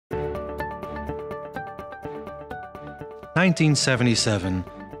1977.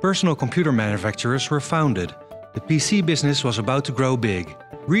 Personal computer manufacturers were founded. The PC business was about to grow big.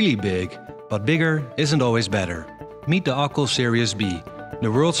 Really big, but bigger isn't always better. Meet the Ockel Sirius B, the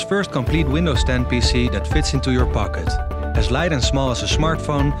world's first complete Windows 10 PC that fits into your pocket. As light and small as a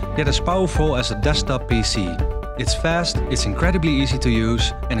smartphone, yet as powerful as a desktop PC. It's fast, it's incredibly easy to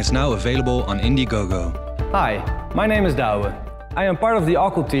use, and it's now available on Indiegogo. Hi, my name is Douwe. I am part of the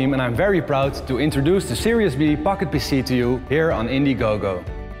Ockel team and I'm very proud to introduce the Sirius B Pocket PC to you here on Indiegogo.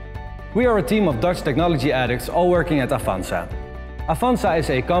 We are a team of Dutch technology addicts all working at Avanza. Avanza is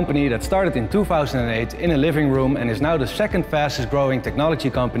a company that started in 2008 in a living room and is now the second fastest growing technology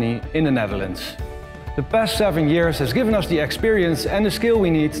company in the Netherlands. The past 7 years has given us the experience and the skill we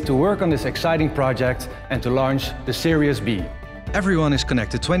need to work on this exciting project and to launch the Sirius B. Everyone is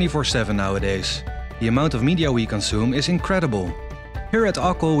connected 24/7 nowadays. The amount of media we consume is incredible. Here at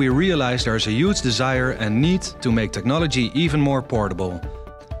Ockel we realize there is a huge desire and need to make technology even more portable.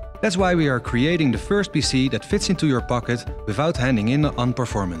 That's why we are creating the first PC that fits into your pocket without handing in on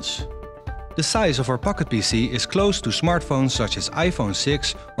performance. The size of our Pocket PC is close to smartphones such as iPhone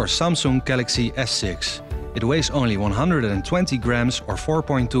 6 or Samsung Galaxy S6. It weighs only 120 grams or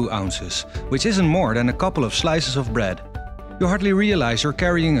 4.2 ounces, which isn't more than a couple of slices of bread. You hardly realize you're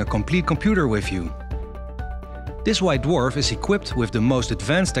carrying a complete computer with you. This white dwarf is equipped with the most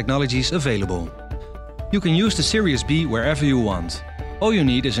advanced technologies available. You can use the Sirius B wherever you want. All you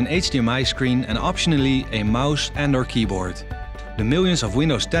need is an HDMI screen and optionally a mouse and/or keyboard. The millions of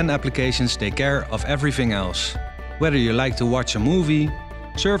Windows 10 applications take care of everything else. Whether you like to watch a movie,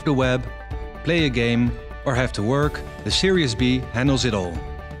 surf the web, play a game, or have to work, the Sirius B handles it all.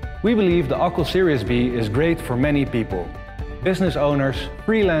 We believe the Ockel Sirius B is great for many people. Business owners,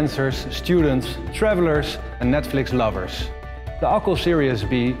 freelancers, students, travelers and Netflix lovers. The Ockel Sirius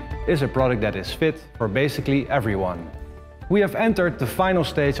B is a product that is fit for basically everyone. We have entered the final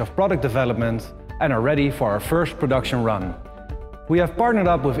stage of product development and are ready for our first production run. We have partnered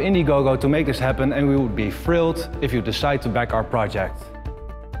up with Indiegogo to make this happen and we would be thrilled if you decide to back our project.